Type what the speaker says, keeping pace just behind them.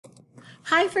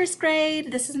Hi, first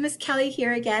grade. This is Miss Kelly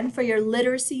here again for your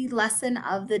literacy lesson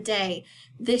of the day.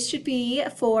 This should be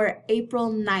for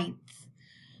April 9th.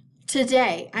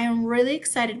 Today, I am really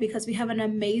excited because we have an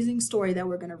amazing story that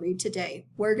we're going to read today.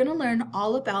 We're going to learn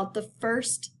all about the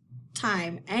first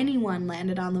time anyone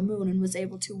landed on the moon and was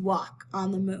able to walk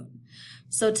on the moon.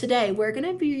 So today, we're going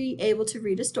to be able to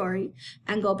read a story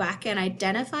and go back and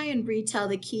identify and retell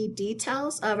the key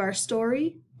details of our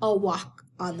story, A Walk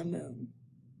on the Moon.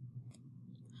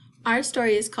 Our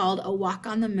story is called A Walk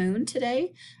on the Moon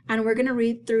today, and we're going to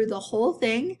read through the whole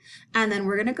thing, and then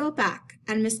we're going to go back.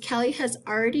 And Miss Kelly has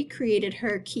already created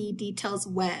her key details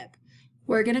web.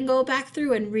 We're going to go back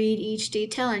through and read each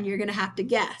detail, and you're going to have to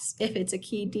guess if it's a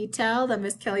key detail that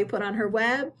Miss Kelly put on her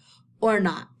web or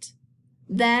not.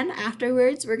 Then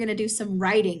afterwards, we're going to do some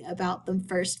writing about the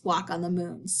first walk on the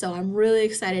moon. So I'm really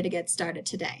excited to get started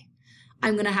today.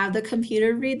 I'm going to have the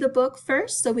computer read the book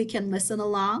first so we can listen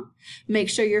along. Make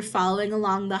sure you're following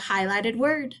along the highlighted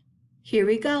word. Here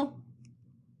we go.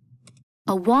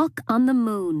 A Walk on the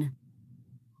Moon.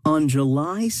 On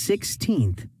July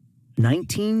 16th,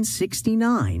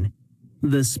 1969,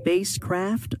 the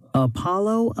spacecraft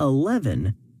Apollo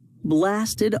 11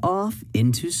 blasted off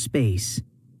into space.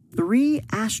 3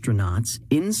 astronauts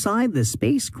inside the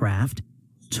spacecraft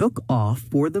took off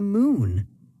for the moon.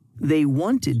 They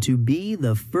wanted to be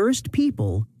the first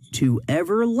people to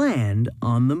ever land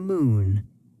on the moon.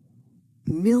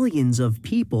 Millions of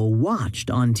people watched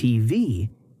on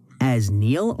TV as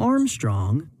Neil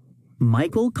Armstrong,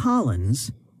 Michael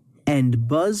Collins, and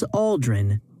Buzz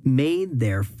Aldrin made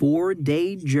their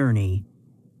 4-day journey.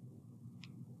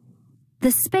 The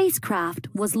spacecraft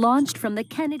was launched from the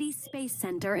Kennedy Space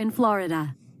Center in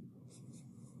Florida.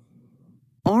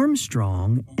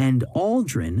 Armstrong and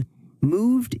Aldrin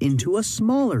moved into a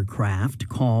smaller craft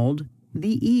called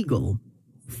the Eagle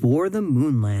for the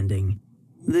moon landing.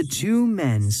 The 2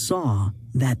 men saw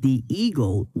that the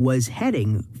Eagle was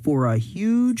heading for a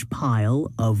huge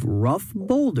pile of rough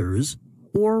boulders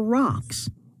or rocks.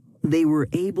 They were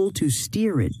able to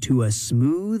steer it to a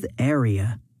smooth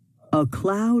area. A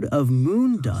cloud of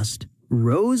moon dust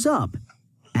rose up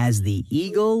as the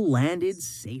Eagle landed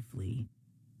safely.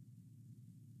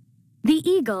 The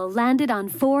Eagle landed on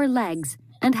 4 legs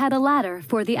and had a ladder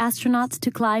for the astronauts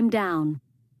to climb down.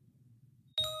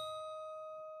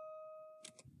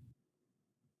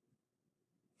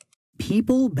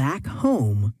 People back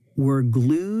home were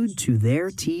glued to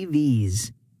their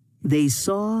TVs. They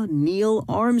saw Neil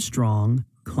Armstrong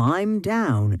climb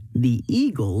down the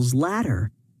Eagle's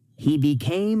ladder. He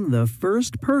became the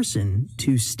first person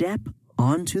to step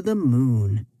onto the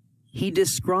moon. He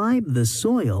described the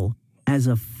soil as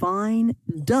a fine,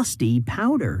 dusty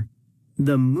powder.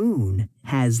 The moon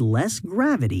has less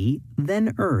gravity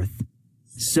than Earth,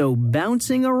 so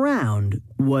bouncing around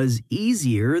was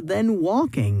easier than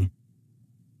walking.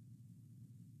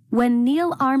 When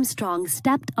Neil Armstrong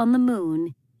stepped on the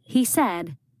moon, he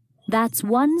said, "That's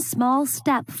one small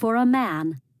step for a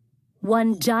man,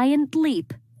 one giant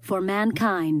leap for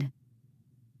mankind."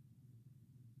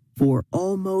 For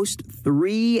almost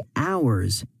 3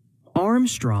 hours,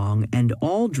 Armstrong and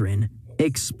Aldrin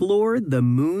explored the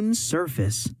moon's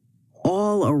surface.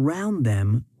 All around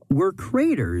them were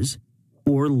craters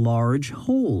or large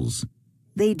holes.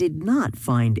 They did not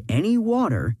find any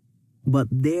water, but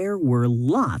there were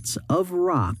lots of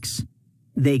rocks.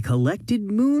 They collected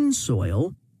moon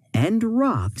soil and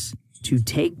rocks to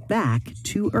take back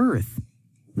to Earth.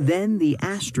 Then the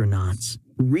astronauts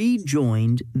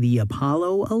rejoined the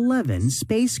Apollo 11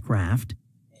 spacecraft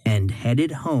and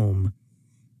headed home.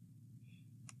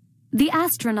 The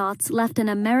astronauts left an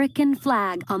American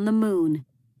flag on the moon.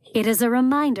 It is a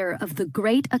reminder of the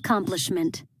great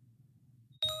accomplishment.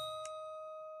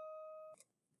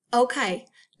 Okay,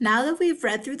 now that we've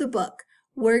read through the book,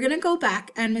 we're going to go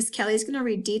back and Miss Kelly's going to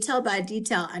read detail by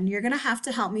detail, and you're going to have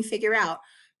to help me figure out,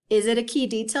 is it a key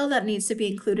detail that needs to be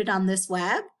included on this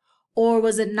web? Or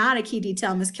was it not a key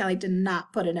detail? Miss Kelly did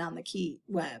not put it on the key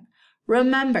web.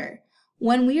 Remember,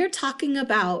 when we are talking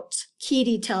about key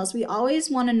details, we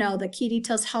always want to know that key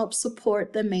details help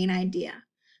support the main idea.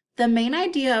 The main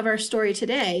idea of our story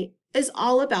today is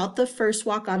all about the first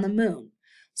walk on the moon.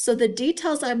 So the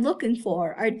details I'm looking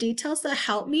for are details that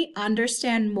help me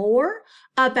understand more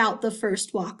about the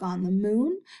first walk on the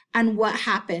moon and what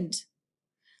happened.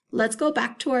 Let's go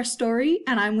back to our story,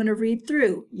 and I'm going to read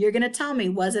through. You're going to tell me,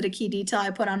 was it a key detail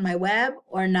I put on my web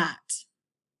or not?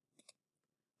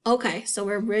 Okay, so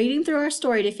we're reading through our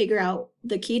story to figure out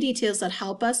the key details that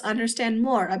help us understand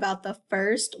more about the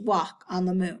first walk on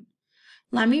the moon.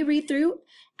 Let me read through,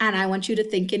 and I want you to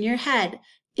think in your head,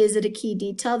 Is it a key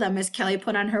detail that Miss Kelly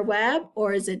put on her web,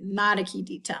 or is it not a key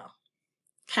detail?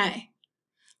 Okay.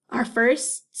 Our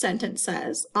first sentence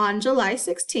says, on July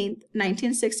 16th,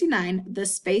 1969, the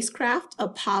spacecraft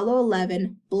Apollo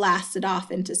 11 blasted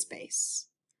off into space.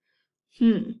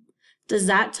 Does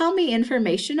that tell me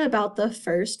information about the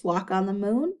first walk on the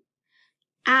moon?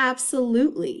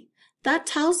 Absolutely. That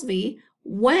tells me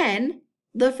when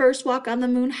the first walk on the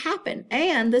moon happened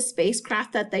and the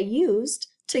spacecraft that they used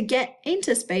to get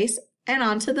into space and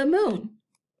onto the moon.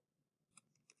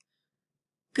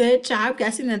 Good job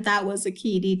guessing that that was a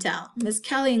key detail. Miss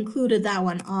Kelly included that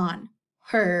one on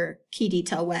her key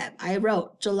detail web. I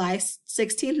wrote July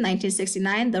 16,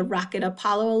 1969, the rocket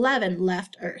Apollo 11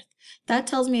 left Earth. That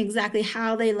tells me exactly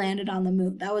how they landed on the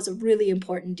moon. That was a really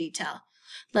important detail.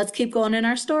 Let's keep going in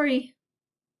our story.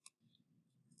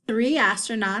 3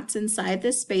 astronauts inside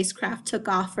this spacecraft took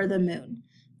off for the moon.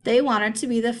 They wanted to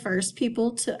be the first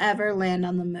people to ever land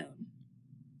on the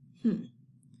moon.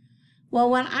 Well,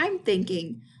 when I'm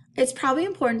thinking, it's probably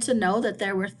important to know that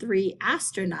there were 3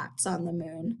 astronauts on the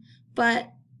moon,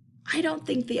 but I don't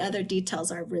think the other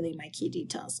details are really my key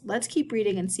details. Let's keep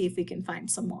reading and see if we can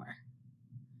find some more.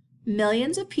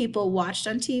 Millions of people watched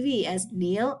on TV as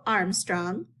Neil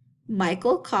Armstrong,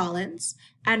 Michael Collins,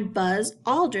 and Buzz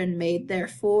Aldrin made their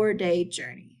 4-day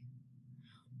journey.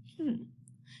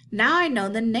 Now I know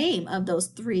the name of those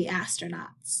 3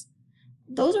 astronauts.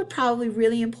 Those are probably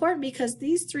really important because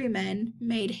these 3 men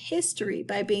made history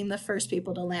by being the first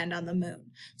people to land on the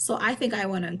moon. So I think I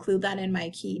want to include that in my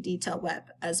key detail web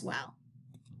as well.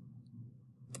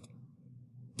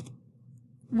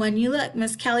 When you look,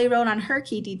 Miss Kelly wrote on her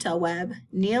key detail web,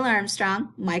 Neil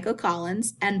Armstrong, Michael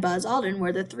Collins, and Buzz Aldrin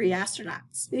were the 3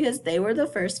 astronauts because they were the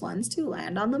first ones to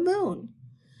land on the moon.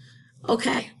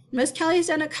 Okay, Miss Kelly's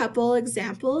done a couple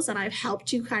examples and I've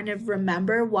helped you kind of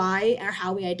remember why or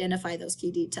how we identify those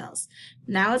key details.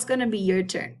 Now it's going to be your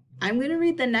turn. I'm going to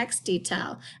read the next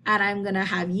detail and I'm going to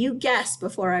have you guess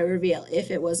before I reveal if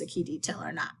it was a key detail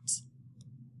or not.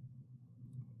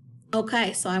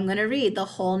 Okay, so I'm going to read the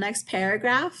whole next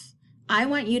paragraph. I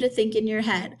want you to think in your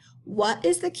head, what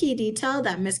is the key detail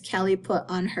that Miss Kelly put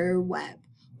on her web?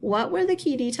 What were the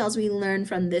key details we learned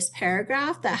from this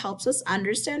paragraph that helps us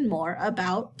understand more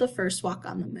about the first walk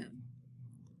on the moon?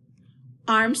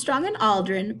 Armstrong and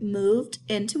Aldrin moved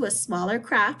into a smaller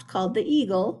craft called the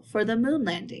Eagle for the moon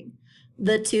landing.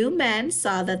 The 2 men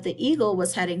saw that the Eagle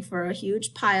was heading for a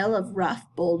huge pile of rough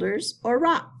boulders or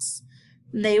rocks.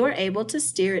 They were able to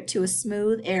steer it to a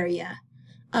smooth area.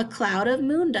 A cloud of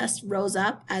moon dust rose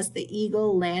up as the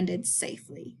Eagle landed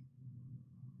safely.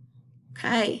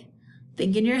 Okay.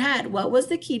 Think in your head, what was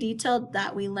the key detail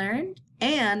that we learned?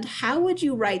 And how would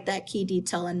you write that key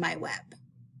detail in my web?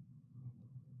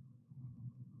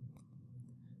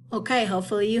 Okay,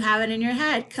 hopefully you have it in your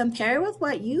head. Compare with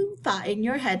what you thought in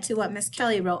your head to what Miss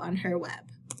Kelly wrote on her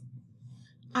web.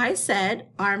 I said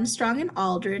Armstrong and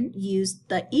Aldrin used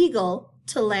the Eagle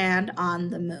to land on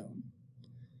the moon.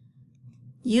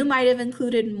 You might have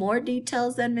included more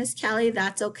details than Miss Kelly.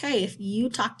 That's okay. If you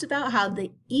talked about how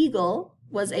the Eagle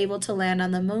was able to land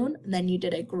on the moon, then you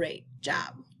did a great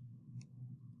job.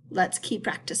 Let's keep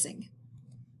practicing.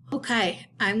 Okay,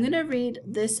 I'm going to read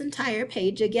this entire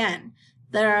page again.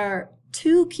 There are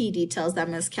 2 key details that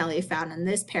Miss Kelly found in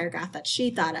this paragraph that she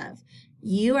thought of.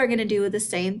 You are going to do the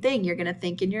same thing. You're going to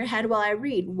think in your head while I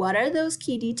read, what are those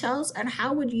key details and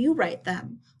how would you write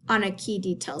them on a key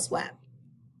details web?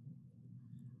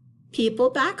 People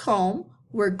back home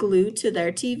were glued to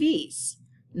their TVs.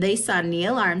 They saw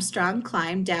Neil Armstrong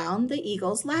climb down the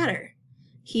Eagle's ladder.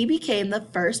 He became the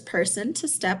first person to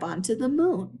step onto the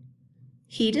moon.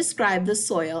 He described the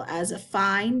soil as a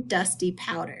fine, dusty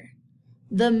powder.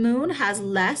 The moon has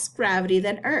less gravity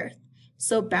than Earth,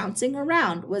 so bouncing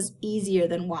around was easier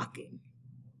than walking.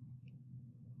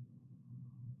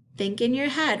 Think in your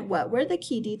head, what were the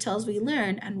key details we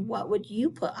learned and what would you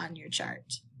put on your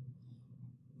chart?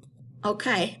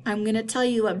 Okay, I'm going to tell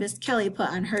you what Miss Kelly put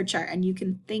on her chart and you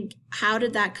can think, how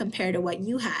did that compare to what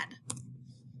you had?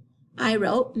 I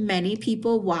wrote, many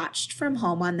people watched from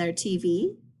home on their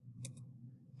TV,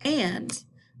 and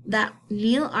that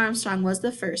Neil Armstrong was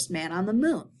the first man on the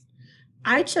moon.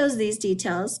 I chose these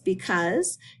details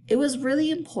because it was really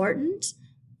important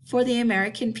for the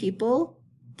American people,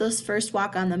 this first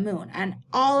walk on the moon. And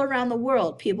all around the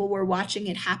world, people were watching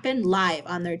it happen live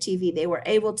on their TV. They were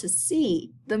able to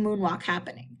see the moonwalk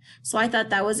happening. So I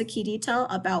thought that was a key detail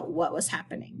about what was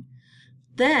happening.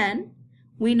 Then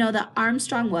we know that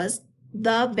Armstrong was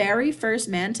the very first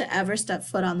man to ever step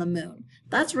foot on the moon.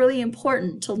 That's really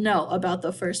important to know about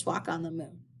the first walk on the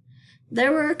moon.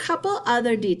 There were a couple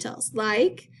other details,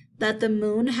 like that the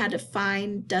moon had a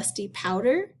fine, dusty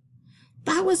powder.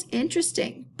 That was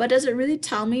interesting, but does it really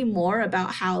tell me more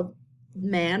about how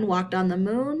man walked on the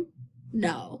moon?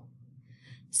 No.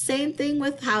 Same thing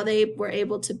with how they were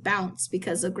able to bounce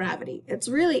because of gravity. It's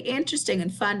really interesting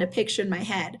and fun to picture in my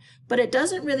head, but it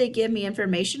doesn't really give me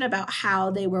information about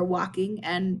how they were walking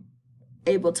and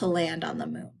able to land on the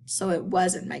moon. So it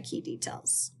wasn't my key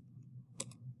details.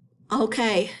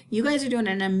 Okay, you guys are doing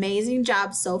an amazing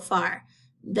job so far.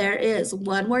 There is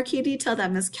one more key detail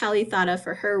that Miss Kelly thought of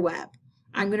for her web.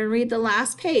 I'm going to read the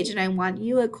last page and I want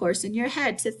you, of course, in your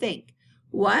head to think,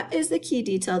 what is the key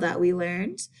detail that we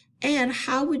learned and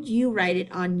how would you write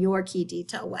it on your key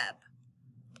detail web?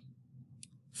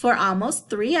 For almost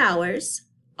 3 hours,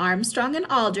 Armstrong and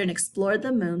Aldrin explored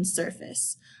the moon's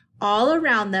surface. All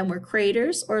around them were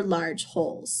craters or large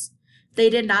holes. They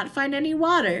did not find any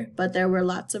water, but there were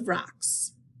lots of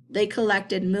rocks. They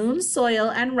collected moon soil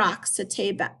and rocks to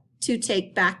take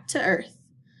back to Earth.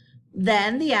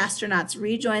 Then the astronauts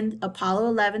rejoined Apollo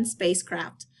 11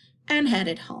 spacecraft and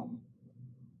headed home.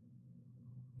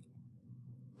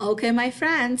 Okay, my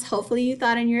friends, hopefully you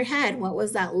thought in your head, what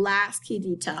was that last key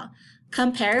detail?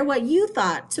 Compare what you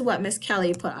thought to what Miss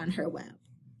Kelly put on her web.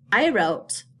 I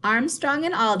wrote, Armstrong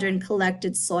and Aldrin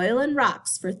collected soil and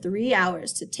rocks for 3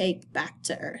 hours to take back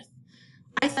to Earth.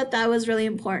 I thought that was really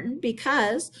important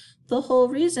because the whole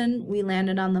reason we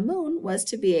landed on the moon was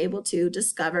to be able to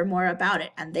discover more about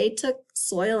it. And they took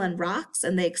soil and rocks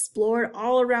and they explored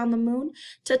all around the moon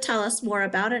to tell us more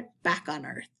about it back on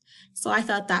Earth. So I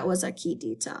thought that was a key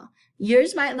detail.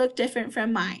 Yours might look different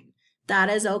from mine. That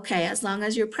is okay. As long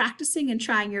as you're practicing and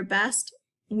trying your best,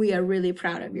 we are really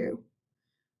proud of you.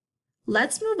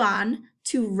 Let's move on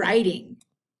to writing.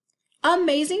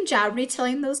 Amazing job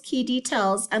retelling those key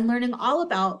details and learning all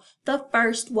about the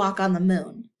first walk on the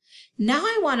moon. Now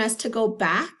I want us to go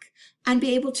back and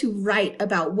be able to write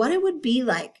about what it would be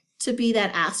like to be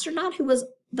that astronaut who was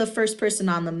the first person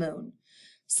on the moon.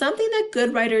 Something that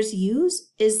good writers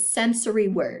use is sensory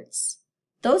words.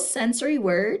 Those sensory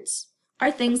words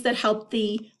are things that help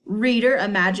the reader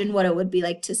imagine what it would be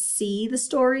like to see the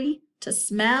story, to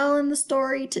smell in the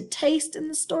story, to taste in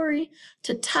the story,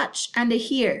 to touch and to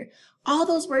hear. All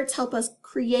those words help us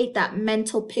create that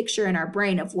mental picture in our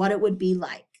brain of what it would be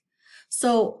like.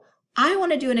 So I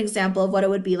want to do an example of what it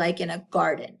would be like in a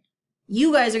garden.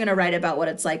 You guys are going to write about what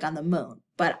it's like on the moon,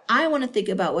 but I want to think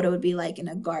about what it would be like in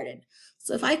a garden.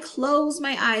 So if I close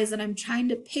my eyes and I'm trying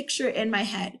to picture in my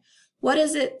head, what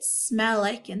does it smell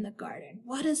like in the garden?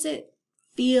 What does it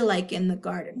feel like in the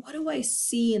garden? What do I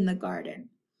see in the garden?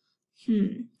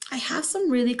 I have some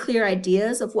really clear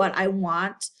ideas of what I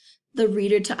want the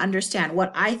reader to understand,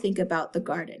 what I think about the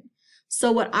garden.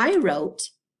 So what I wrote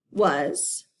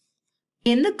was,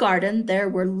 in the garden, there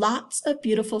were lots of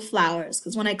beautiful flowers,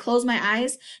 because when I close my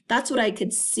eyes, that's what I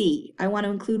could see. I want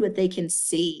to include what they can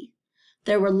see.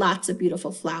 There were lots of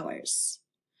beautiful flowers.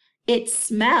 It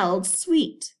smelled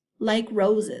sweet, like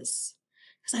roses.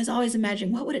 Because I was always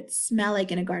imagining, what would it smell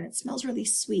like in a garden? It smells really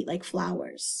sweet, like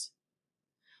flowers.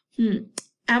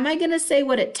 Am I going to say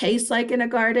what it tastes like in a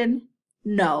garden?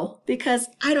 No, because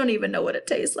I don't even know what it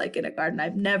tastes like in a garden.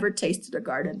 I've never tasted a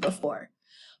garden before.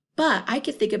 But I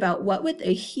could think about what would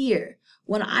they hear.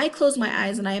 When I close my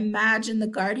eyes and I imagine the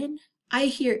garden, I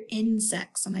hear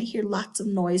insects and I hear lots of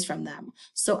noise from them.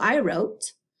 So I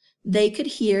wrote, they could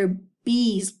hear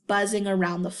bees buzzing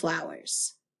around the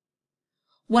flowers.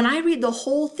 When I read the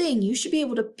whole thing, you should be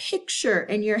able to picture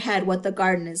in your head what the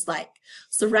garden is like.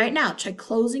 So right now, try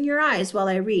closing your eyes while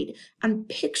I read and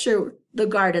picture the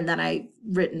garden that I've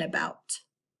written about.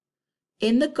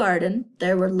 In the garden,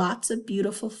 there were lots of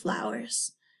beautiful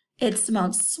flowers. It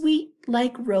smelled sweet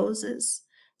like roses.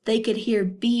 They could hear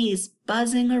bees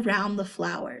buzzing around the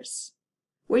flowers.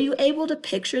 Were you able to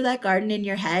picture that garden in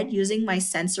your head using my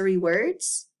sensory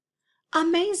words?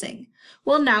 Amazing.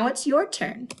 Well, now it's your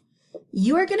turn.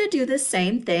 You are going to do the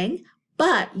same thing,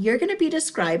 but you're going to be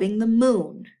describing the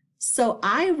moon. So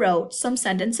I wrote some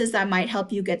sentences that might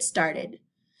help you get started.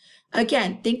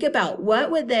 Again, think about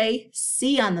what would they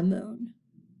see on the moon?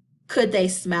 Could they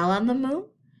smell on the moon?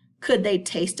 Could they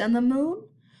taste on the moon?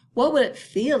 What would it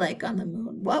feel like on the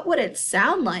moon? What would it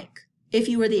sound like if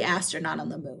you were the astronaut on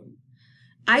the moon?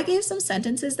 I gave some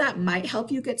sentences that might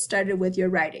help you get started with your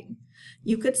writing.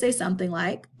 You could say something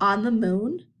like, on the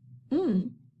moon,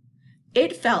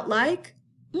 it felt like,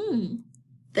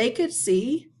 they could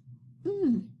see,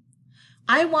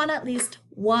 I want at least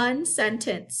one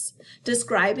sentence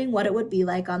describing what it would be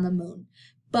like on the moon.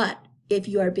 But if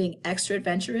you are being extra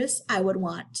adventurous, I would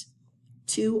want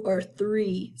 2 or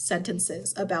 3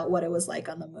 sentences about what it was like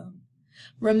on the moon.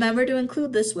 Remember to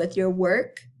include this with your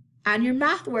work and your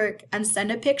math work and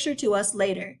send a picture to us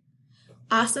later.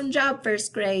 Awesome job,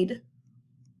 first grade!